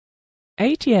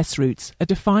ATS routes are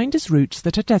defined as routes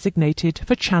that are designated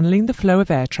for channeling the flow of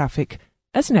air traffic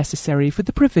as necessary for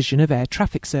the provision of air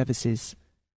traffic services.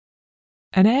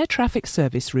 An air traffic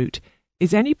service route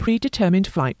is any predetermined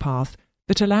flight path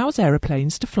that allows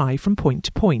aeroplanes to fly from point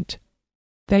to point.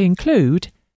 They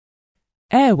include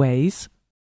airways,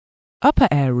 upper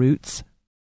air routes,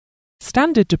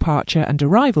 standard departure and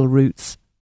arrival routes,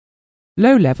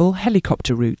 low-level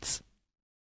helicopter routes.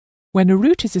 When a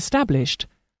route is established,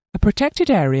 a protected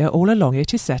area all along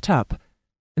it is set up,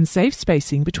 and safe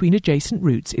spacing between adjacent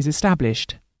routes is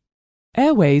established.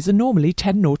 Airways are normally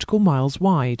 10 nautical miles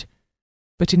wide,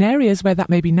 but in areas where that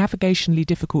may be navigationally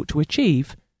difficult to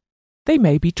achieve, they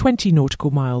may be 20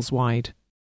 nautical miles wide.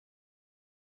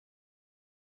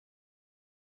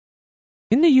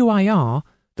 In the UIR,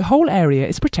 the whole area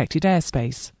is protected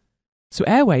airspace, so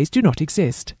airways do not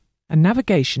exist, and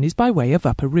navigation is by way of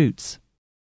upper routes.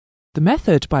 The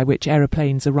method by which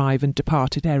aeroplanes arrive and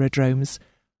depart at aerodromes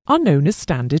are known as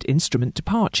Standard Instrument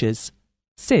Departures,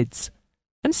 SIDs,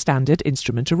 and Standard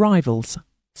Instrument Arrivals,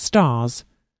 STARS,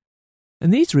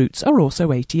 and these routes are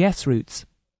also ATS routes.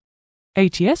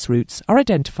 ATS routes are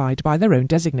identified by their own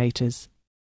designators.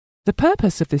 The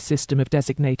purpose of this system of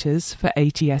designators for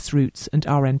ATS routes and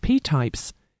RNP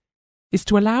types is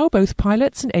to allow both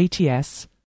pilots and ATS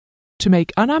to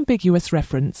make unambiguous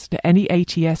reference to any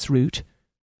ATS route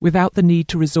without the need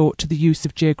to resort to the use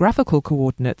of geographical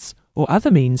coordinates or other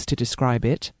means to describe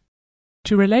it,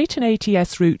 to relate an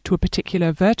ATS route to a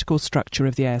particular vertical structure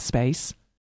of the airspace,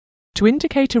 to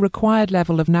indicate a required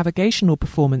level of navigational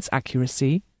performance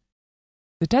accuracy.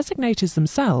 The designators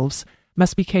themselves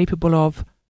must be capable of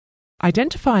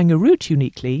identifying a route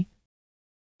uniquely,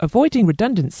 avoiding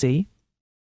redundancy,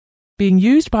 being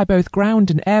used by both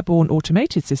ground and airborne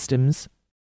automated systems,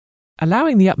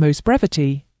 allowing the utmost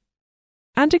brevity,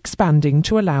 and expanding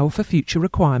to allow for future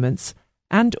requirements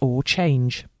and/or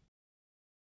change.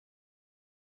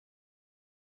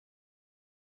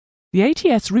 The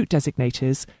ATS route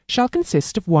designators shall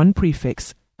consist of one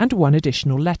prefix and one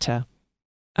additional letter.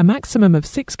 A maximum of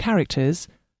 6 characters,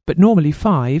 but normally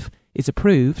 5, is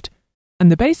approved,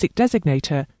 and the basic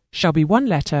designator shall be 1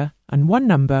 letter and 1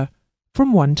 number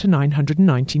from 1 to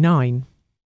 999.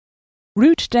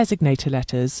 Route designator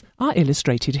letters are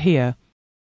illustrated here.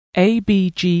 A, B,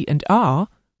 G and R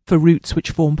for routes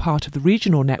which form part of the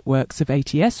regional networks of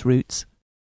ATS routes,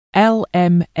 L,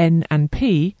 M, N and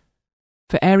P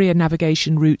for area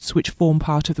navigation routes which form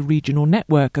part of the regional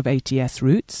network of ATS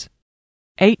routes,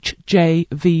 H, J,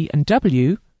 V and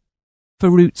W for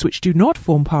routes which do not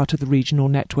form part of the regional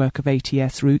network of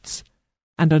ATS routes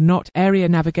and are not area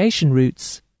navigation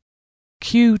routes,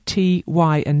 Q, T,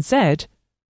 Y and Z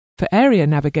for area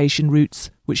navigation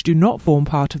routes which do not form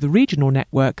part of the regional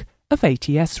network of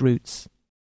ATS routes.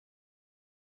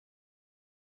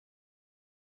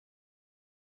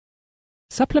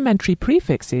 Supplementary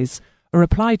prefixes are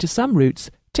applied to some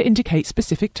routes to indicate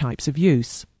specific types of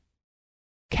use.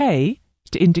 K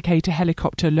to indicate a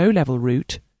helicopter low-level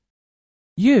route,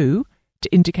 U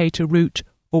to indicate a route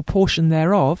or portion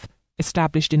thereof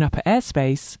established in upper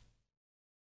airspace,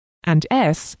 and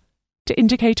S to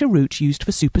indicate a route used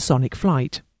for supersonic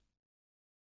flight.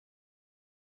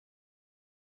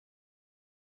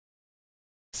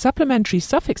 Supplementary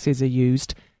suffixes are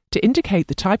used to indicate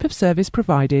the type of service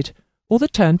provided or the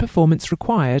turn performance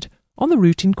required on the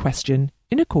route in question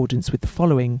in accordance with the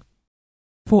following.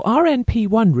 For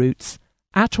RNP1 routes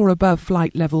at or above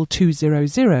flight level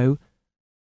 200,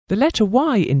 the letter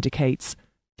Y indicates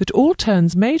that all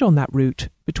turns made on that route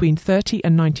between 30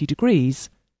 and 90 degrees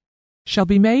shall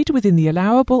be made within the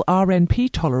allowable RNP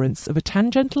tolerance of a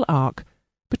tangential arc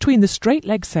between the straight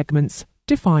leg segments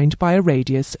defined by a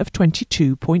radius of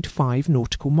 22.5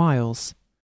 nautical miles.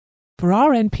 For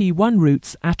RNP1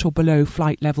 routes at or below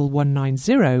flight level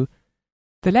 190,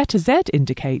 the letter Z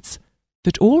indicates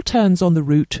that all turns on the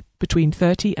route between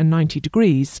 30 and 90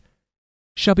 degrees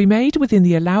shall be made within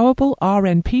the allowable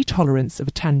RNP tolerance of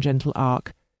a tangential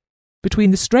arc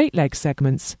between the straight leg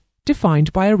segments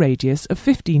defined by a radius of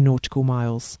 15 nautical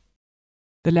miles.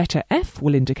 The letter F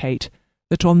will indicate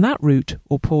that on that route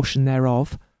or portion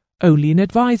thereof only an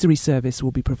advisory service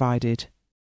will be provided.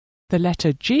 The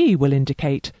letter G will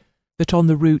indicate that on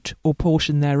the route or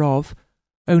portion thereof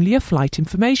only a flight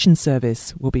information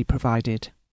service will be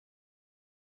provided.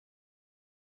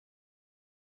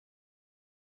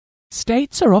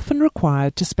 States are often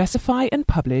required to specify and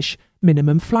publish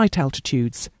minimum flight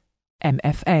altitudes,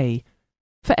 MFA,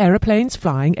 for aeroplanes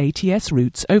flying ATS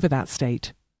routes over that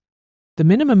state. The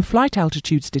minimum flight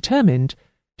altitudes determined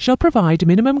shall provide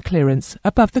minimum clearance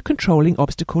above the controlling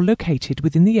obstacle located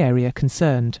within the area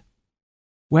concerned.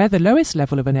 Where the lowest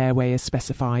level of an airway is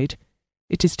specified,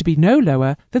 it is to be no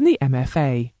lower than the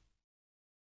MFA.